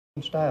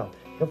style.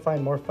 He'll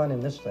find more fun in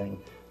this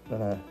thing than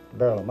a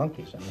barrel of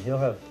monkeys. I mean, he'll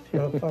have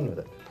fun with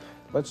it.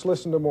 Let's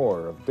listen to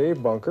more of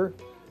Dave Bunker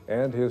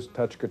and his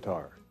touch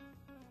guitar.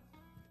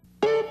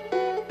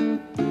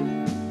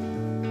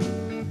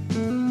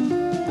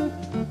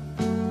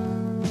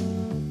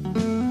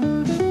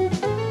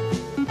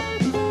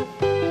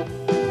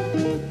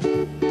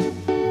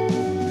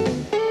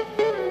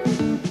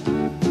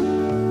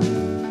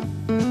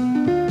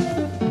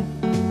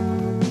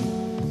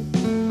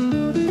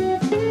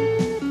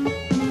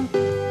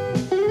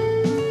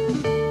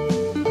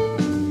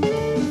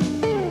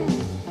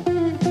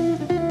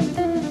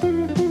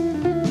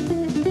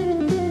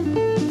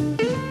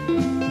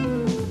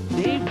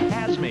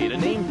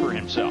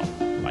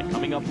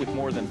 Up with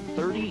more than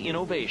 30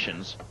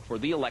 innovations for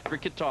the electric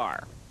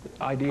guitar.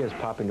 Ideas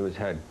pop into his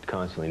head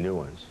constantly, new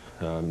ones.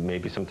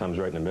 Maybe sometimes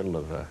right in the middle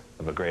of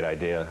a great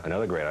idea,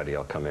 another great idea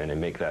will come in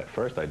and make that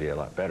first idea a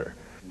lot better.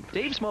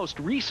 Dave's most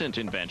recent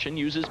invention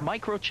uses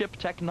microchip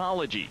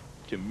technology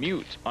to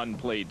mute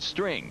unplayed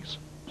strings.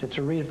 It's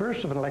a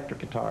reverse of an electric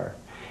guitar.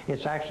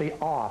 It's actually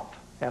off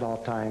at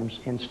all times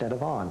instead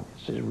of on.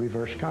 It's a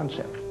reverse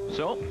concept.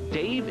 So,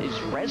 Dave is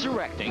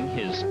resurrecting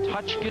his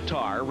touch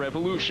guitar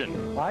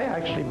revolution. I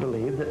actually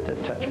believe that the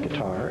touch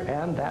guitar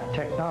and that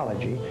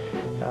technology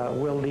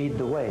will lead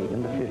the way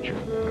in the future.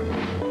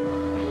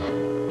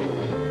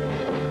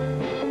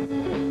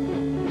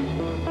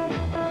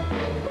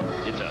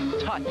 It's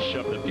a touch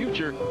of the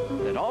future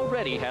that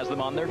already has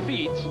them on their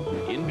feet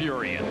in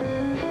Burien.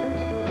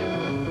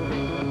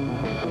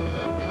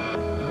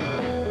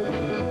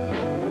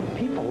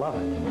 People love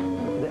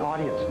it, the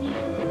audiences.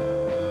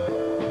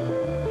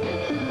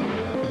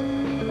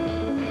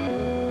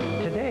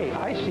 Today,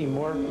 I see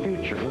more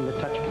future in the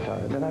touch guitar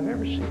than I've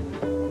ever seen.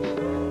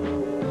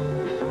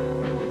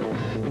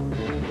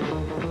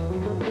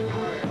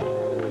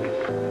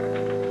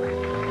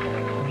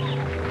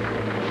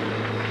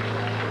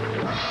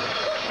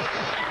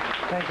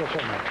 Thank you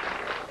so much.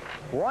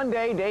 One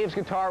day, Dave's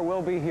guitar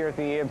will be here at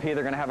the EMP. They're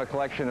going to have a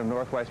collection of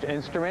Northwest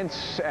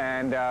instruments,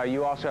 and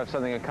you also have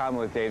something in common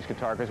with Dave's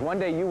guitar, because one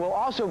day you will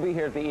also be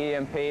here at the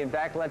EMP. In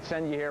fact, let's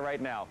send you here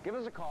right now. Give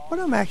us a call. What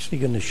I'm actually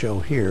going to show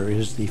here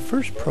is the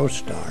first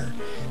ProStar.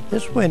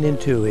 This went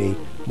into a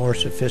more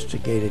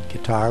sophisticated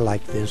guitar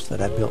like this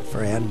that I built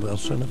for Ann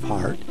Wilson of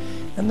Hart,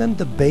 and then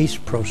the bass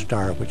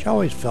ProStar, which I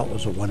always felt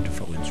was a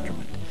wonderful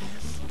instrument.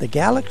 The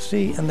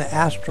Galaxy and the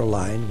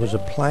Astroline was a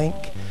plank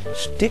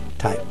stick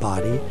type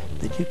body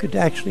that you could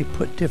actually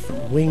put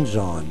different wings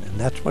on, and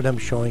that's what I'm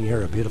showing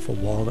here, a beautiful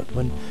walnut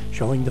one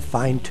showing the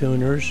fine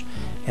tuners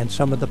and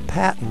some of the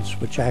patents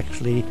which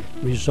actually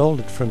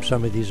resulted from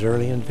some of these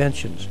early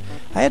inventions.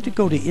 I had to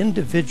go to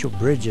individual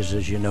bridges,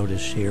 as you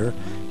notice here,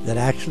 that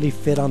actually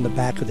fit on the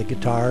back of the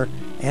guitar,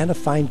 and a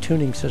fine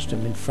tuning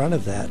system in front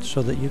of that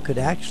so that you could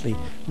actually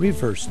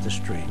reverse the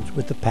strings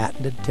with the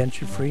patented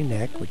tension-free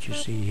neck, which you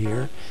see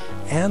here,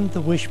 and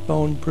the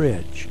wishbone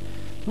bridge.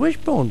 The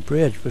wishbone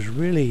bridge was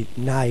really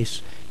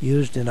nice,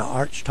 used in an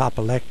archtop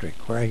electric,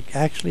 where I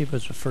actually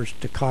was the first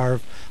to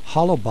carve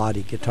hollow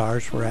body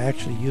guitars where I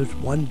actually used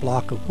one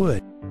block of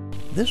wood.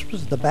 This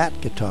was the bat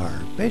guitar,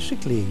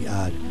 basically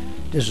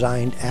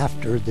designed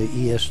after the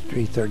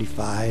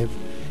ES-335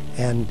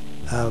 and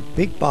a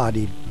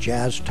big-bodied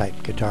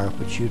jazz-type guitar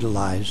which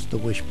utilized the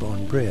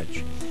wishbone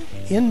bridge.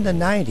 In the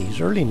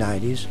 90s, early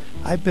 90s,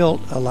 I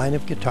built a line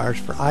of guitars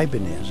for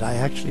Ibanez. I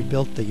actually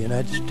built the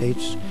United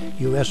States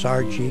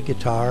USRG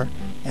guitar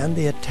and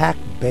the Attack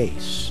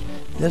bass.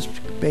 This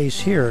bass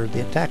here,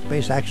 the Attack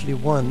bass, actually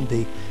won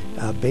the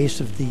Bass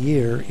of the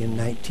Year in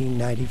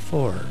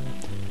 1994.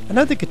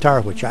 Another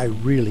guitar which I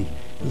really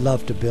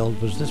loved to build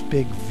was this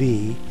big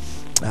V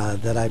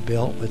that I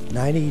built with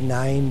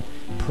 99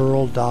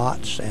 pearl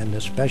dots and a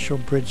special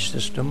bridge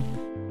system.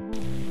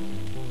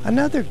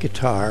 Another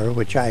guitar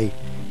which I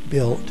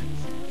built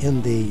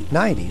in the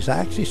 90s, I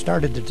actually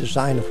started the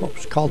design of what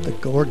was called the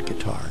gourd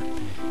guitar.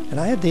 And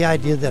I had the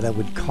idea that I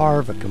would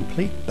carve a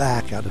complete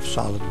back out of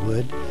solid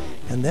wood,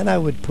 and then I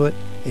would put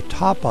a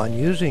top on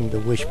using the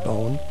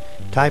wishbone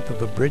type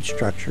of a bridge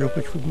structure,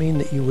 which would mean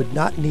that you would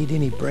not need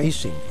any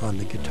bracing on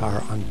the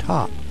guitar on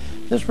top.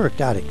 This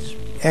worked out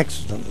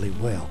excellently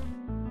well.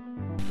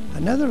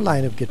 Another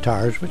line of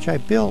guitars which I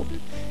built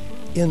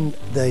in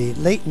the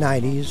late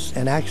 90s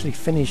and actually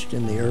finished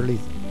in the early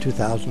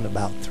 2000,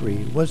 about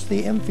 3, was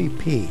the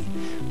MVP,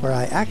 where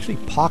I actually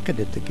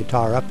pocketed the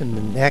guitar up in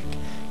the neck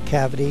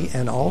cavity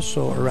and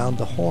also around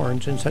the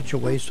horns in such a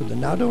way so that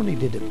not only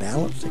did it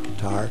balance the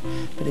guitar,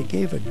 but it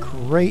gave a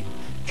great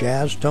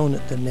jazz tone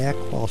at the neck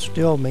while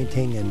still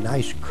maintaining a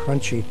nice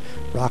crunchy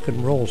rock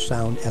and roll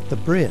sound at the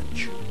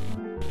bridge.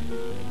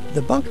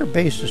 The Bunker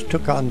basses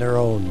took on their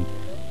own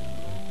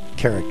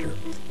character.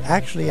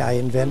 Actually, I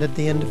invented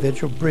the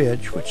individual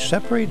bridge, which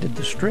separated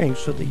the strings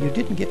so that you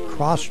didn't get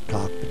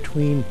crosstalk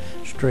between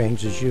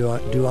strings as you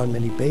do on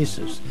many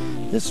basses.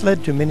 This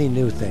led to many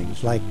new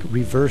things like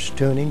reverse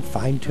tuning,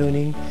 fine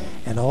tuning,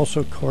 and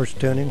also coarse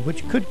tuning,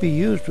 which could be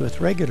used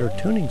with regular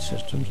tuning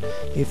systems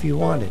if you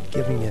wanted,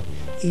 giving an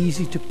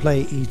easy to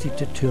play, easy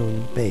to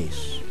tune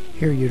bass.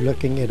 Here you're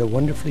looking at a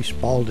wonderfully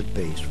spalded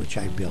bass which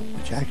I built,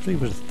 which actually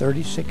was a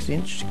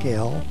 36-inch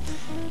scale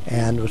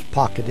and was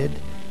pocketed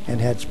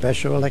and had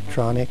special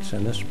electronics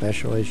and a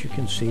special, as you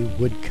can see,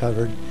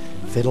 wood-covered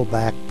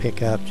fiddleback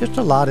pickup. Just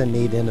a lot of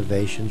neat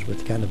innovations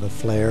with kind of a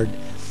flared,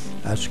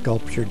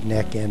 sculptured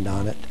neck end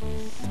on it.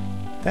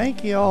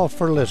 Thank you all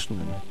for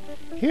listening.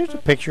 Here's a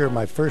picture of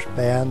my first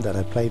band that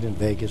I played in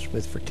Vegas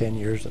with for 10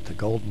 years at the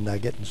Golden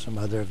Nugget and some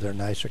other of their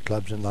nicer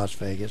clubs in Las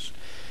Vegas.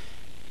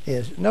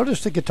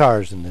 Notice the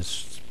guitars in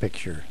this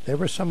picture. They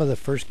were some of the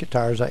first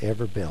guitars I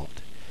ever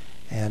built.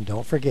 And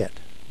don't forget,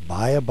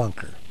 buy a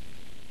bunker.